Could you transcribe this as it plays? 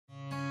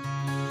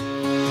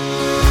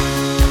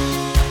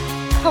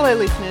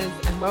Hello listeners,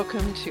 and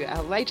welcome to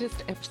our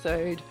latest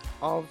episode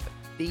of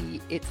the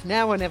It's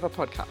Now or Never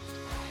podcast.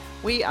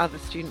 We are the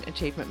Student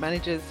Achievement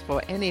Managers for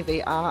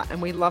NEVR,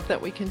 and we love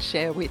that we can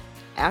share with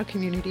our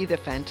community the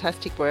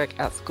fantastic work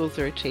our schools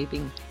are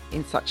achieving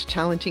in such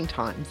challenging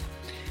times.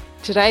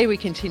 Today we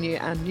continue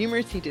our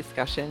numeracy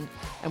discussion,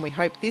 and we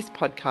hope this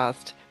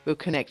podcast will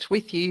connect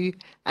with you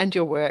and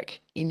your work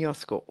in your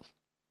school.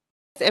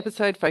 This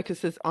episode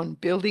focuses on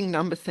building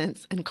number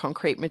sense and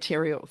concrete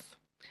materials.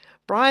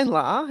 Brian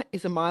La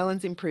is a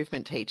MYLNS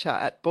improvement teacher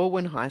at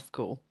Balwyn High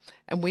School,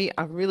 and we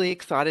are really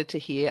excited to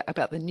hear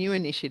about the new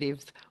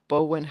initiatives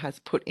Balwyn has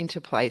put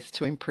into place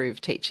to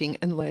improve teaching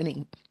and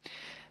learning.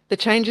 The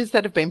changes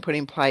that have been put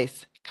in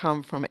place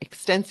come from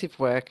extensive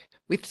work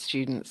with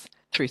students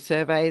through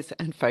surveys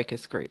and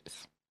focus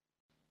groups.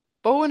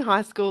 Balwyn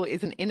High School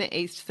is an inner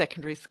east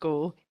secondary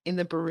school in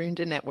the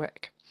Barunda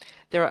network.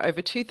 There are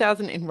over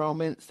 2,000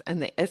 enrolments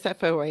and the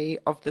SFOE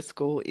of the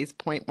school is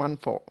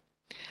 0.14.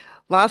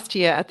 Last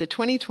year at the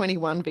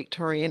 2021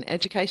 Victorian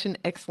Education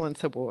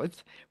Excellence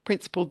Awards,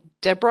 Principal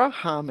Deborah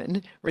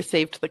Harmon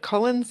received the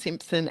Colin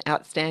Simpson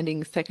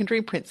Outstanding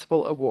Secondary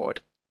Principal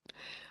Award.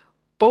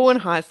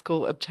 Balwyn High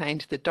School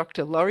obtained the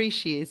Dr. Laurie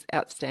Shears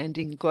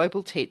Outstanding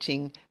Global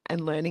Teaching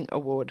and Learning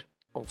Award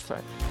also.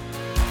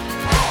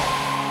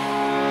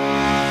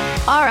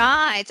 All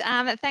right,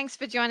 thanks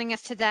for joining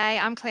us today.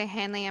 I'm Claire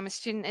Hanley. I'm a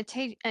Student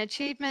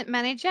Achievement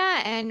Manager,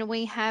 and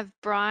we have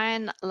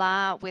Brian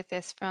La with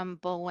us from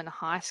Balwyn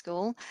High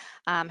School,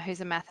 who's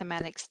a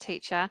mathematics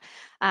teacher.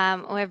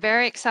 We're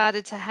very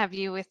excited to have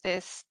you with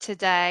us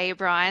today,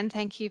 Brian.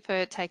 Thank you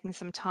for taking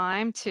some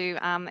time to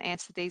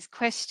answer these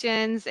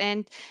questions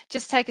and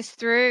just take us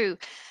through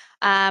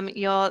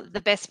you're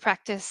the best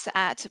practice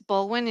at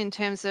Balwyn in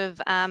terms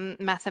of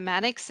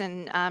mathematics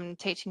and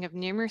teaching of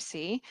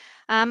numeracy.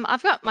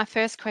 I've got my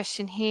first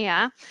question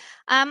here.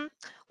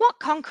 What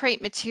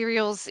concrete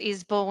materials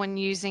is Balwyn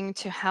using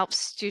to help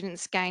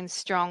students gain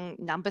strong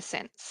number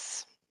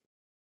sense?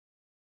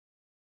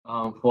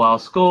 For our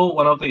school,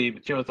 one of the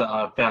materials that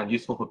I've found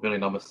useful for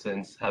building number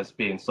sense has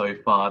been so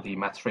far the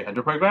Maths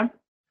 300 program.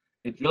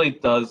 It really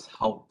does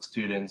help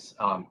students.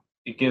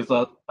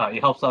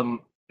 It helps them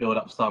build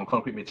up some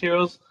concrete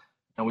materials,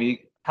 and we've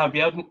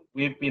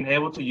been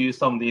able to use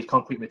some of these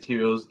concrete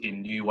materials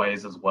in new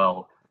ways as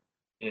well,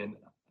 and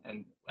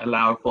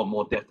allowing for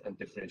more depth and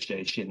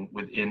differentiation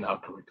within our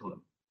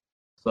curriculum.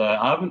 So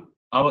I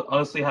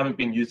honestly haven't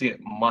been using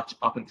it much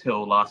up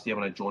until last year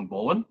when I joined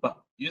Balwyn,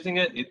 but using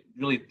it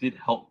really did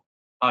help.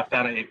 I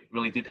found it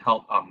really did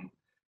help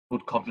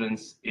build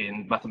confidence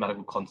in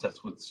mathematical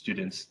concepts with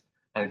students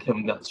and give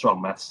them that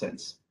strong math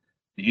sense.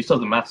 The use of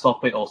the math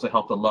software also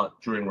helped a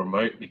lot during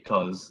remote,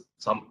 because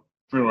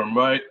during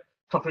remote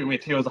concrete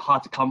materials are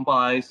hard to come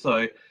by,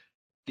 so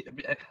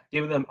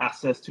giving them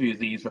access to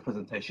these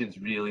representations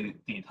really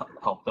did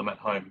help them at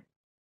home.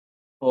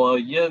 For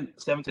year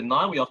 7 to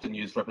 9, we often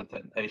use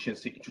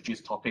representations to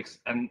introduce topics,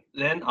 and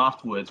then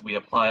afterwards we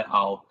apply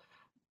our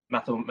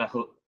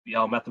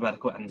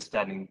mathematical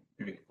understanding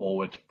moving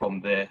forward from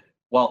there,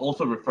 while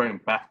also referring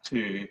back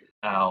to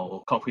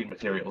our concrete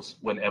materials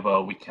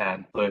whenever we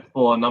can. So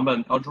for number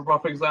and algebra,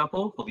 for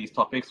example, for these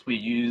topics, we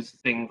use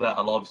things that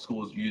a lot of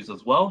schools use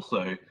as well.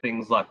 So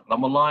things like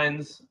number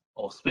lines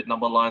or split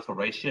number lines for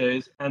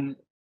ratios. And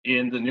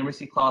in the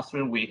numeracy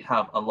classroom, we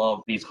have a lot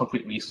of these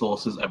concrete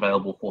resources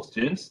available for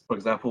students. For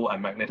example, a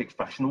magnetic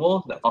fraction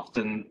wall that's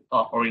often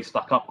already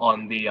stuck up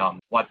on the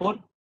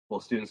whiteboard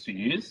for students to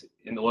use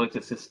in order to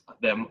assist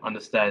them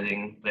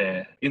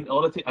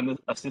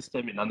assist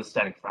them in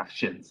understanding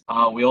fractions.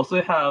 We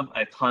also have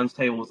a times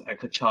tables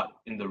anchor chart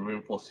in the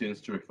room for students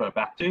to refer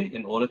back to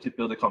in order to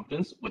build their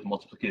confidence with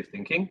multiplicative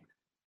thinking,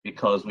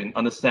 because we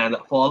understand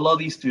that for a lot of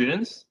these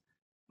students,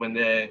 when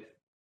they're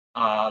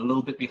a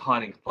little bit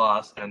behind in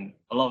class, and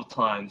a lot of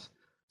times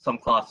some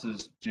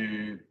classes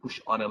do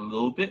push on a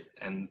little bit,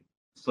 and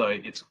so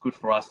it's good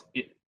for us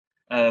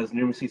as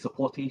numeracy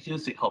support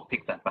teachers to help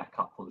pick that back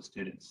up for the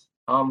students.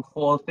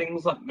 For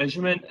things like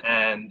measurement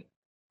and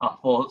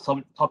for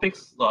some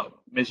topics like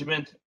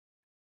measurement,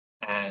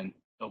 and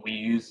we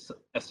use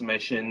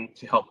estimation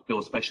to help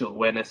build spatial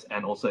awareness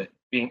and also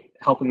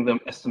helping them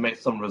estimate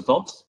some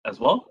results as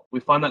well. We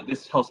find that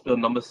this helps build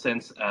number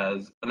sense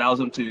as allows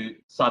them to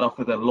start off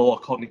with a lower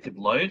cognitive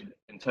load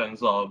in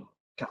terms of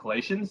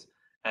calculations,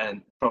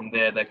 and from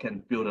there they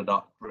can build it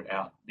up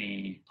throughout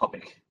the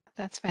topic.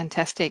 That's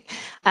fantastic.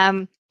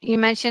 You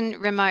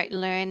mentioned remote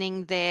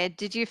learning there.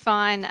 Did you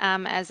find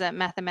as a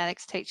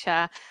mathematics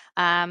teacher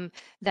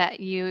that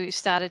you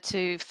started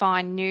to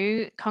find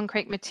new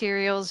concrete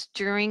materials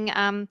during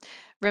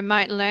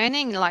remote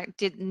learning? Like,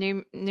 did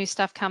new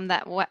stuff come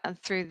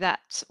through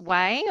that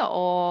way,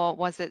 or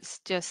was it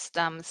just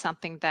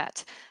something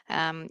that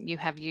you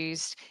have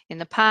used in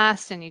the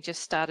past and you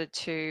just started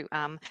to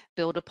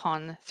build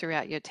upon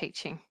throughout your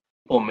teaching?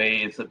 For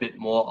me, it's a bit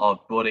more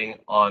of building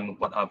on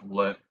what I've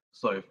learned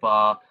so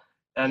far,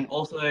 and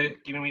also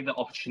giving me the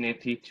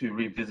opportunity to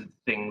revisit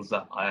things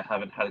that I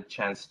haven't had a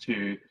chance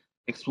to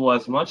explore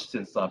as much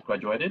since I've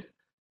graduated.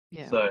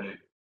 Yeah. So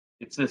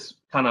it's this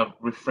kind of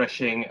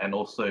refreshing and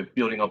also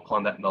building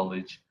upon that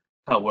knowledge,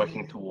 kind of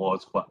working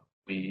towards what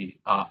we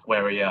are,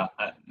 where we are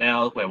at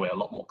now, where we're a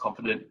lot more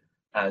confident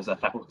as a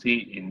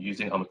faculty in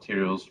using our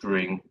materials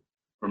during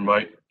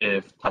remote,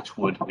 if touch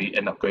wood, we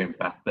end up going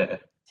back there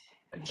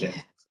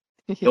again.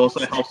 It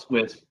also helps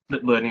with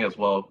split learning as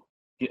well,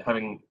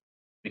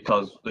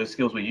 because those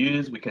skills we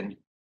use, we can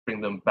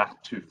bring them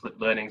back to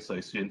flipped learning, so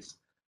students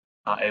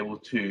are able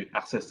to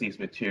access these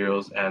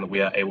materials and we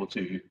are able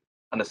to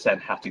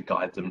understand how to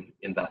guide them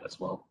in that as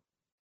well.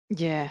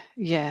 Yeah,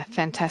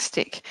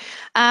 fantastic.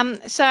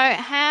 So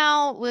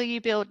how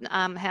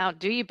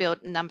do you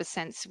build number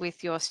sense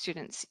with your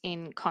students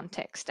in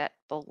context at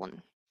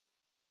Balwyn?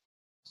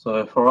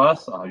 So for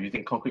us,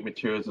 using concrete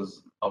materials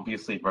is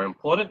obviously very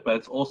important, but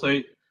it's also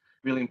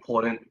really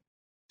important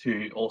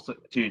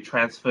to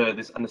transfer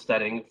this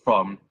understanding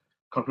from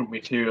concrete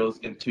materials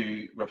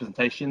into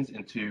representations,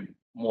 into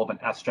more of an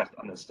abstract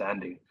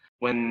understanding.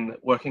 When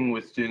working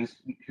with students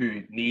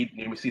who need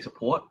numeracy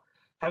support,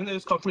 having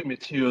those concrete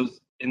materials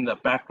in the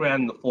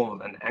background in the form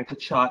of an anchor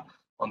chart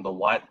on the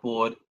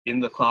whiteboard in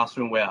the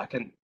classroom where I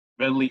can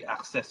readily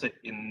access it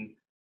in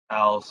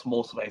our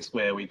small space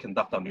where we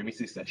conduct our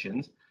numeracy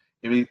sessions,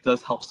 it really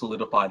does help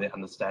solidify their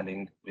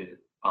understanding with,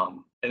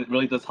 it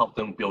really does help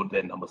them build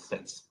their number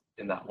sense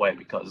in that way,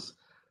 because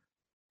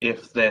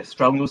if they're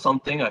struggling with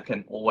something, I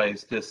can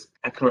always just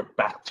anchor it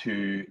back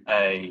to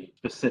a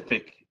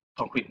specific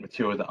concrete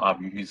material that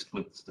I've used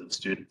with the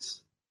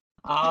students.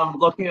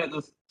 Looking at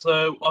this,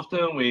 so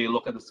often we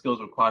look at the skills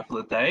required for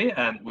the day,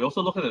 and we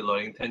also look at the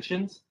learning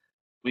intentions.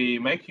 We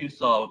make use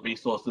of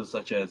resources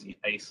such as the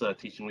ACER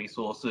teaching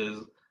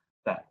resources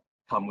that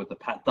come with the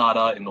PAT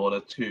data in order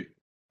to,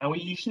 and we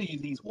usually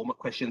use these warm-up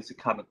questions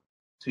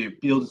to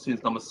build the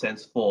students' number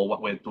sense for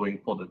what we're doing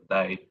for the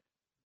day.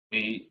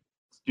 We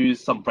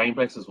use some brain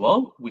breaks as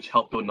well, which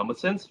help build number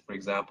sense. For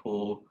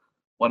example,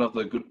 one of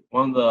the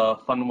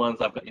fun ones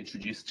I've got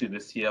introduced to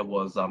this year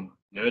was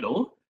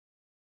Nerdle.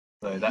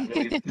 So that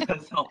really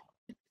does help.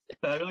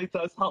 That really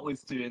does help with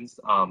students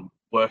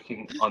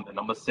working on the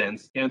number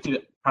sense,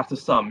 to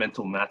practice some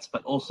mental maths,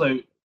 but also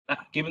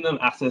giving them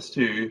access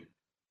to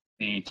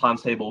the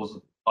times tables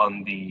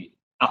on the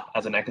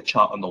as an anchor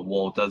chart on the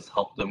wall does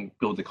help them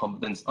build the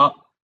confidence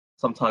up.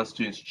 Sometimes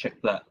students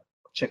check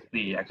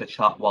the anchor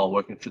chart while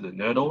working through the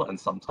Nerdle, and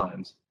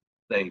sometimes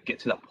they get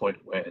to that point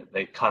where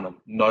they kind of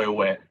know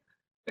where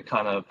they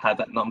kind of had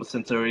that number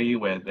sense already,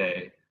 where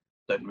they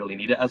don't really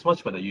need it as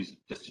much, but they use it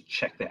just to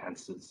check their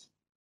answers.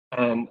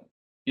 And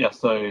yeah,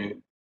 so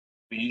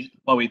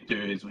what we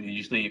do is we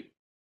usually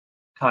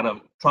kind of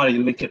try to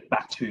link it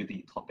back to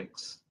the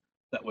topics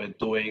that we're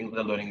doing,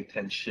 the learning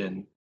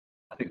intention.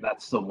 I think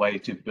that's the way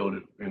to build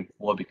it moving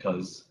forward,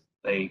 because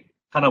they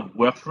kind of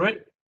work through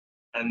it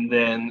and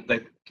then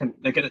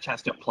they get a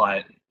chance to apply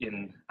it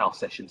in our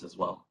sessions as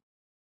well.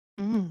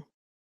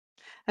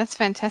 That's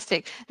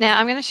fantastic. Now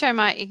I'm going to show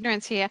my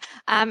ignorance here.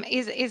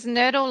 Is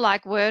Nerdle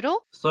like Wordle?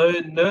 So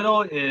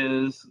Nerdle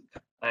is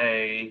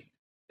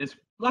it's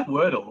like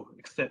Wordle,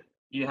 except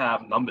you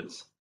have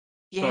numbers.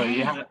 Yeah. So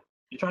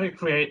you're trying to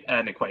create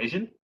an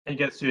equation and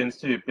you get students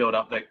to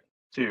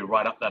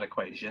write up that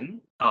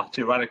equation,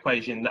 to write an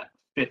equation that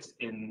fits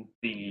in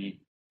the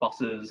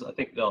boxes. I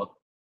think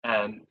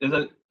and there's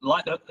a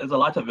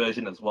lighter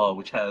version as well,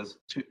 which has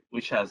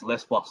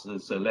less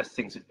boxes, so less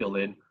things to fill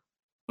in,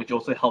 which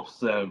also helps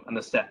them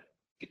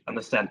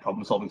understand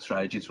problem solving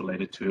strategies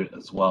related to it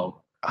as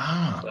well.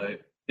 So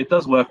it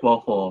does work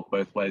well for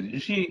both ways.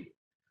 Usually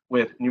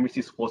with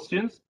numeracy support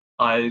students,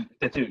 I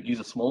tend to use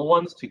the smaller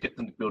ones to get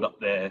them to build up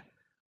their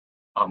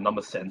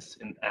number sense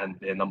and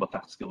their number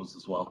fact skills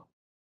as well.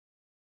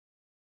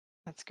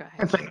 That's great.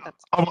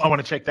 I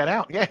want to check that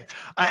out. Yeah,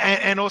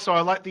 and also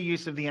I like the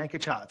use of the anchor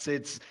charts.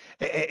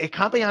 It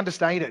can't be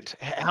understated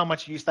how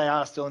much use they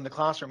are still in the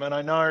classroom. And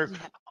I know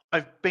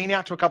I've been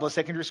out to a couple of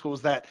secondary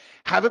schools that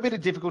have a bit of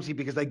difficulty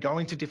because they go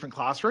into different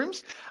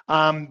classrooms.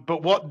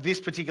 But what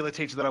this particular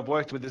teacher that I've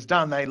worked with has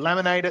done, they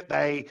laminate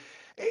it.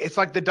 It's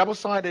like the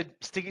double-sided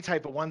sticky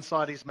tape, but one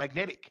side is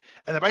magnetic,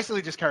 and they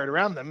basically just carry it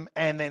around them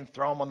and then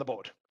throw them on the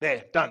board.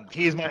 There, done.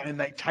 And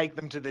they take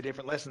them to the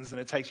different lessons, and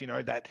it takes,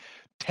 that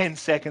 10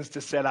 seconds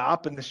to set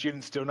up, and the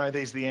students still know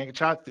these are the anchor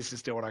charts. This is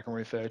still what I can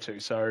refer to.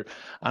 So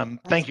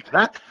thank you for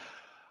that.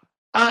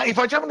 If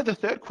I jump into the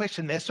third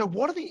question there, so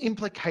what are the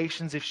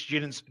implications if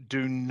students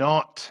do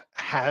not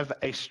have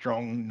a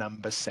strong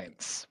number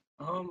sense?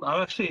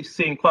 I've actually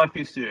seen quite a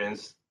few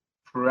students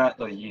throughout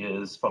the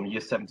years from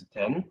year 7 to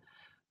 10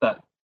 that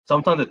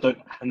sometimes they don't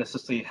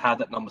necessarily have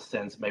that number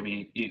sense.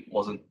 Maybe it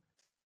wasn't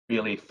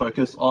really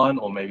focused on,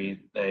 or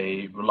maybe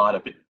they relied a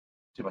bit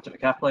too much on the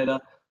calculator,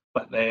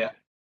 but they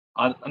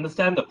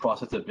understand the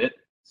process a bit.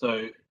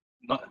 So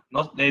it's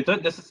not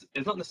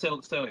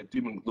necessarily a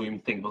doom and gloom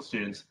thing for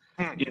students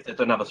if they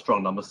don't have a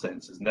strong number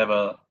sense.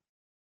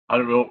 I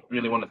don't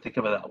really want to think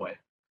of it that way.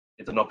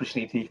 It's an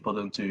opportunity for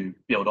them to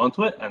build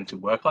onto it and to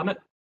work on it.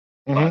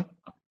 But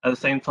at the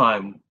same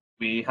time,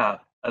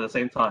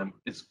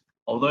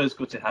 although it's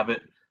good to have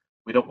it,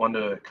 we don't want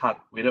to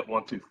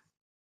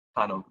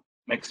kind of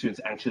make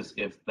students anxious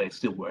if they're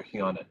still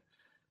working on it.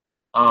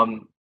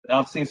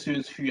 I've seen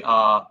students who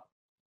are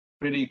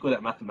pretty good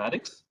at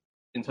mathematics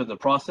in terms of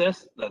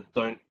process that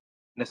don't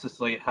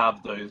necessarily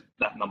have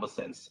that number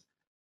sense.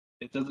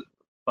 It doesn't,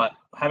 but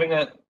having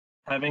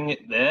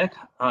it there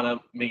kind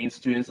of means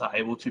students are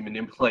able to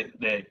manipulate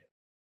the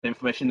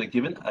information they're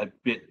given a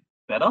bit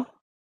better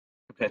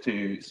compared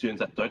to students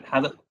that don't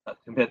have it,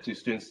 compared to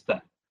students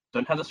that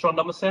don't have a strong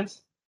number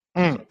sense.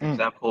 So for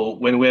example,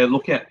 when we're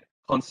looking at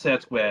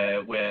concepts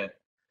where we're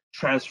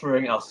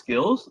transferring our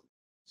skills,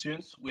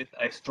 students with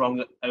a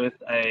stronger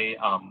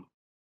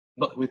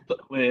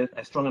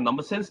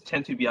number sense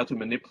tend to be able to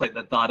manipulate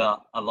that data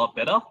a lot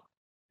better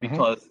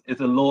because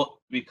it's a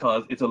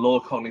lower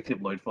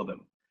cognitive load for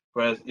them.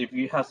 Whereas if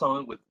you have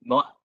someone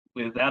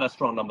without a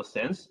strong number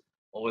sense,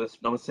 or with a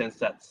number sense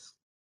that's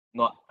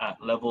not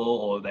at level,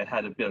 or they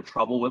had a bit of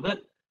trouble with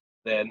it,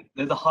 then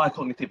there's a high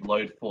cognitive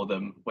load for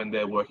them when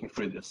they're working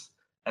through this.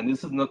 And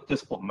this is not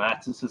just for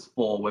maths, this is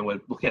for when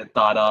we're looking at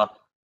data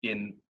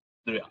in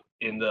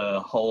the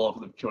whole of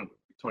the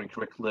Victorian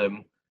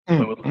curriculum,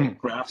 when we're looking at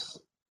graphs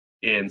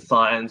in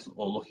science,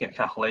 or looking at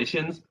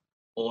calculations,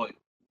 or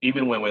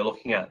even when we're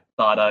looking at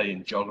data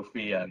in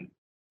geography and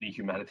the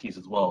humanities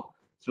as well.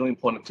 It's really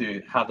important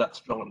to have that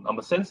strong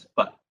number sense,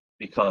 but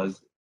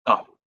because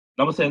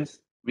number sense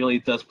really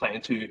does play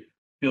into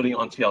building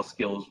onto our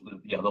skills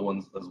with the other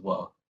ones as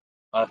well.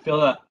 I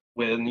feel that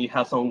when you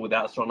have someone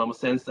without a strong number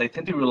sense, they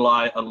tend to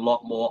rely a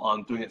lot more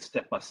on doing it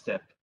step by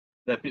step.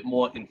 They're a bit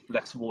more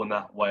inflexible in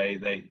that way.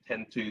 They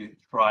tend to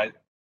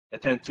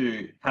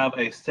have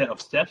a set of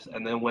steps,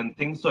 and then when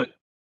things don't,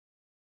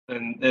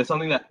 then there's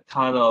something that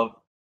kind of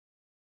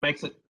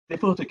makes it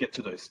difficult to get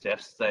to those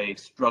steps, they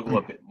struggle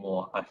a bit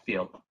more, I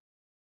feel.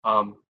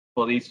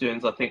 For these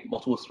students, I think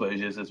multiple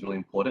exposures is really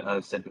important. As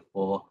I said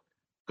before,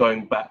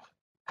 going back,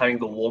 having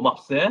the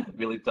warm-ups there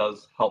really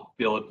does help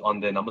build on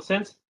their number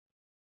sense.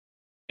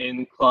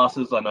 In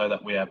classes, I know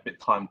that we are a bit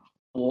time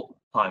poor,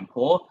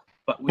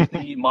 but with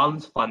the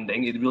MYLNS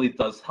funding, it really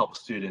does help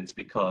students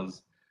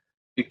because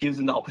it gives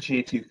them the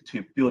opportunity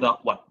to build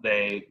up what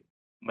they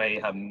may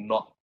have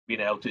not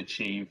been able to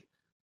achieve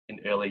in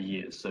early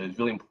years. So it's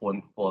really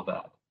important for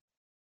that.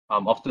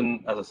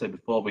 Often, as I said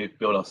before, we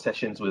build our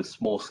sessions with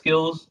small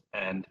skills,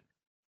 and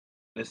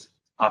this,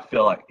 I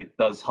feel like it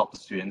does help the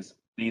students.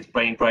 These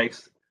brain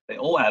breaks, they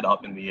all add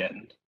up in the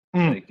end.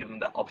 They give them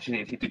that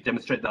opportunity to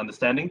demonstrate the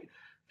understanding,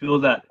 feel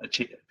that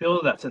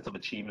sense of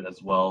achievement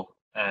as well,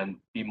 and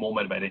be more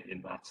motivated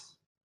in maths.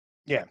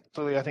 Yeah,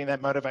 absolutely. I think that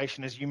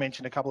motivation, as you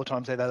mentioned a couple of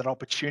times there, that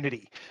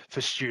opportunity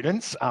for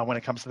students when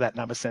it comes to that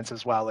number sense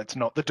as well. It's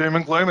not the doom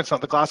and gloom. It's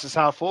not the glass is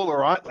half full. All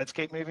right, let's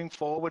keep moving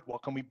forward.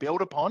 What can we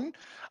build upon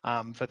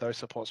for those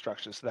support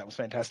structures? So that was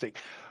fantastic.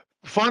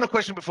 Final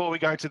question before we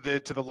go to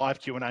the live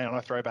Q&A and I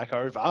throw back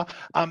over.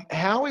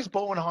 How is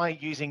Balwyn High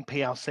using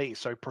PLC,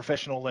 so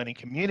professional learning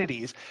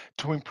communities,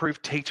 to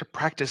improve teacher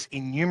practice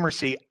in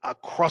numeracy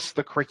across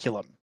the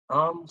curriculum?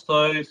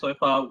 So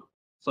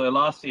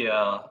last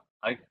year,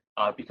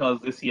 because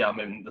this year I'm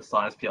in the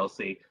science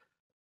PLC,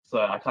 so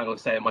I can't really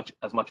say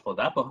as much for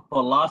that. But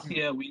for last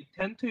year, we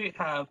tend to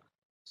have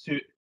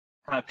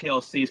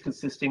PLCs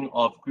consisting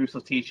of groups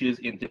of teachers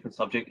in different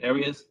subject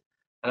areas,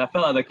 and I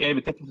felt like that gave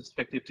a different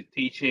perspective to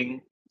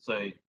teaching.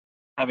 So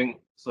having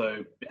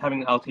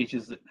maths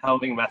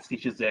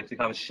teachers there to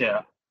kind of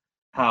share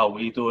how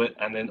we do it,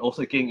 and then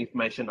also getting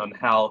information on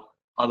how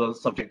other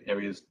subject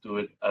areas do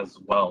it as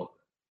well.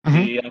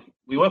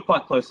 We work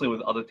quite closely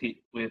with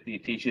the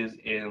teachers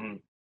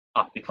in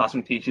the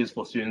classroom teachers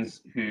for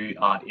students who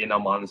are in our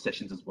MYLNS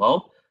sessions as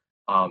well.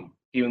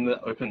 Giving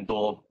the open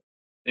door,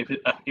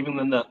 giving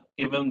them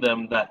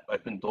that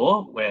open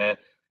door where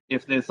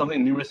if there's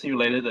something numeracy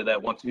related that they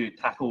want to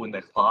tackle in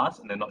their class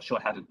and they're not sure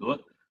how to do it,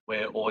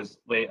 we're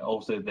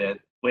also there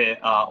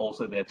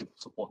to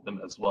support them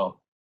as well.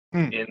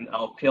 In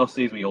our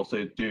PLCs, we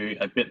also do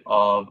a bit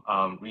of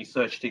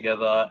research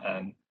together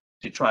and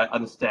to try to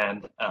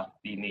understand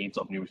the needs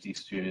of numeracy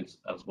students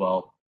as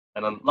well.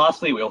 And then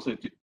lastly, we also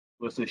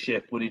share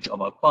footage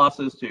of our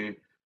classes to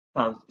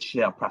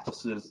share our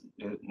practices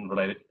in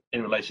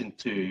relation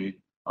to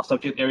our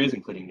subject areas,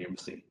 including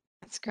numeracy.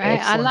 That's great.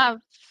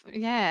 Excellent.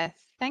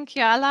 Thank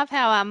you. I love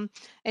how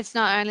it's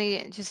not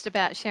only just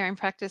about sharing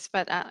practice,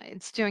 but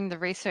it's doing the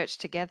research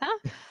together.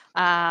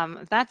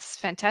 That's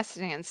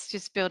fantastic. And it's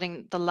just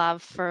building the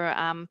love for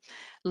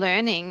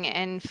learning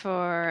and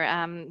for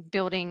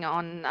building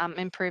on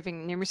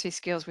improving numeracy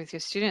skills with your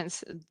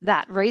students.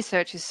 That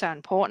research is so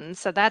important.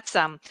 So that's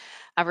a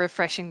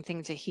refreshing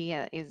thing to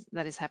hear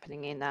that is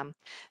happening in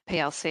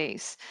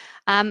PLCs.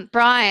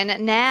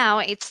 Brian, now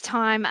it's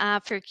time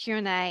for a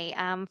Q&A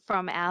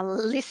from our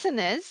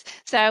listeners.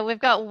 So we've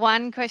got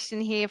one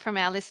question here from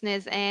our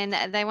listeners, and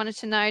they wanted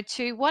to know,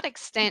 to what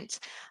extent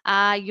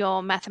are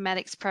your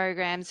mathematics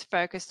programs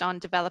focused on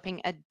developing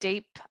a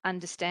deep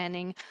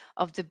understanding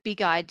of the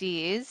big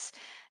ideas,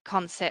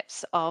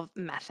 concepts of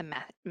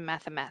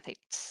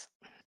mathematics?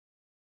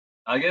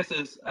 I guess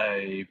it's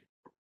a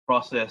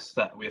process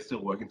that we're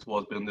still working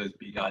towards building those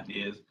big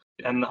ideas.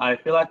 And I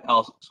feel like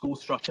our school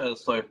structure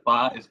so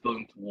far is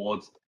building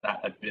towards that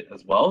a bit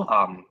as well.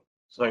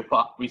 So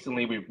far,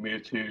 recently we've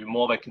moved to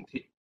more of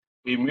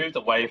we moved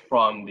away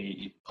from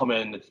the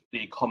common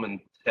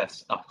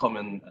test,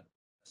 common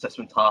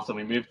assessment tasks, and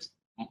we moved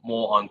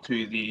more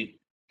onto the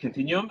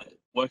continuum,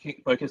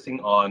 focusing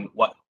on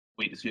what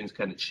the students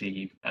can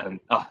achieve and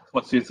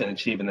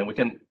then we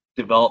can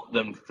develop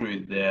them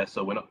through there.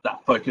 So we're not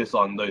that focused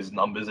on those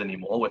numbers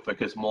anymore. We're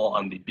focused more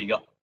on the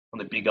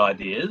big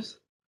ideas.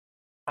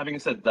 Having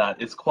said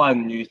that, it's quite a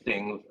new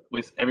thing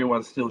with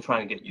everyone still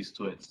trying to get used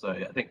to it. So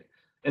I think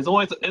it's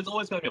always going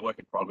to be a work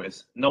in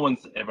progress. No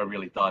one's ever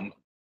really done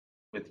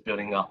with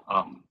building up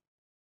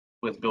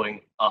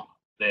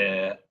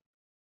their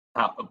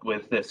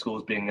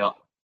schools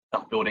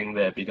building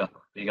their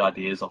big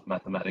ideas of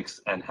mathematics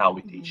and how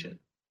we teach it.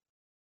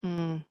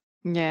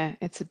 Yeah,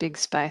 it's a big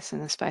space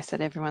and a space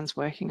that everyone's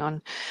working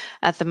on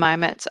at the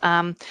moment.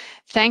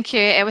 Thank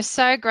you. It was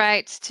so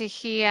great to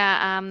hear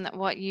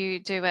what you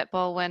do at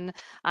Balwyn.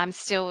 I'm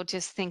still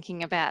just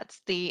thinking about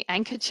the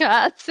anchor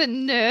charts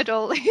and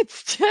Nerdle.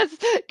 It's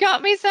just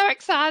got me so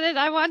excited.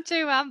 I'm going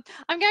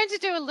to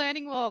do a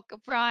learning walk,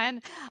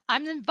 Brian.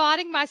 I'm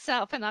inviting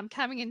myself and I'm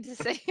coming in to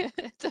see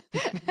it.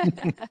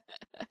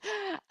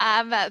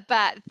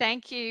 But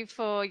thank you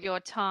for your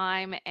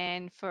time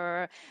and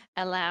for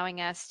allowing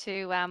us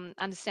to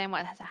understand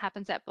what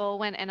happens at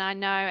Balwyn. And I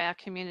know our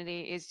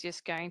community is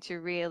just going to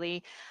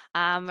really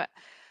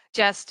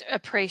just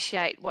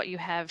appreciate what you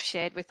have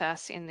shared with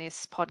us in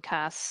this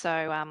podcast.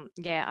 So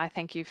yeah, I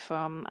thank you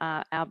from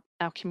our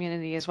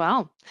community as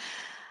well.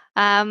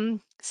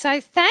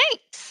 So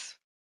thanks.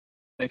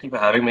 Thank you for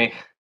having me.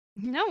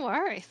 No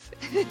worries.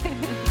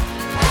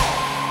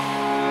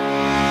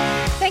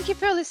 Thank you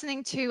for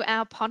listening to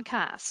our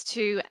podcast.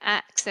 To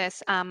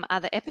access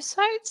other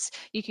episodes,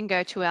 you can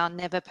go to our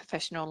NEVR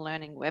Professional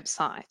Learning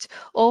website.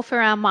 Or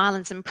for our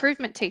MYLNS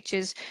improvement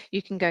teachers,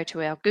 you can go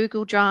to our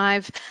Google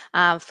Drive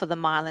for the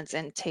MYLNS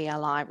and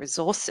TLI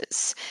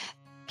resources.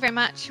 Thank you very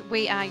much.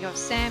 We are your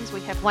SAMs. We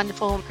have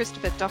wonderful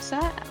Christopher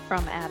Dosser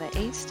from Outer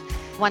East,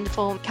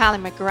 wonderful Carly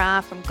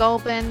McGrath from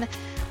Goulburn,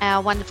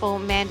 our wonderful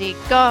Mandy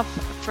Goff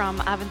from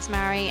Ovens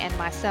Murray, and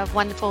myself,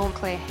 wonderful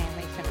Claire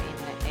Hanley from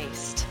Inner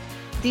East.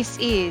 This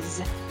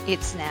is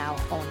It's Now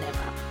or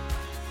Never.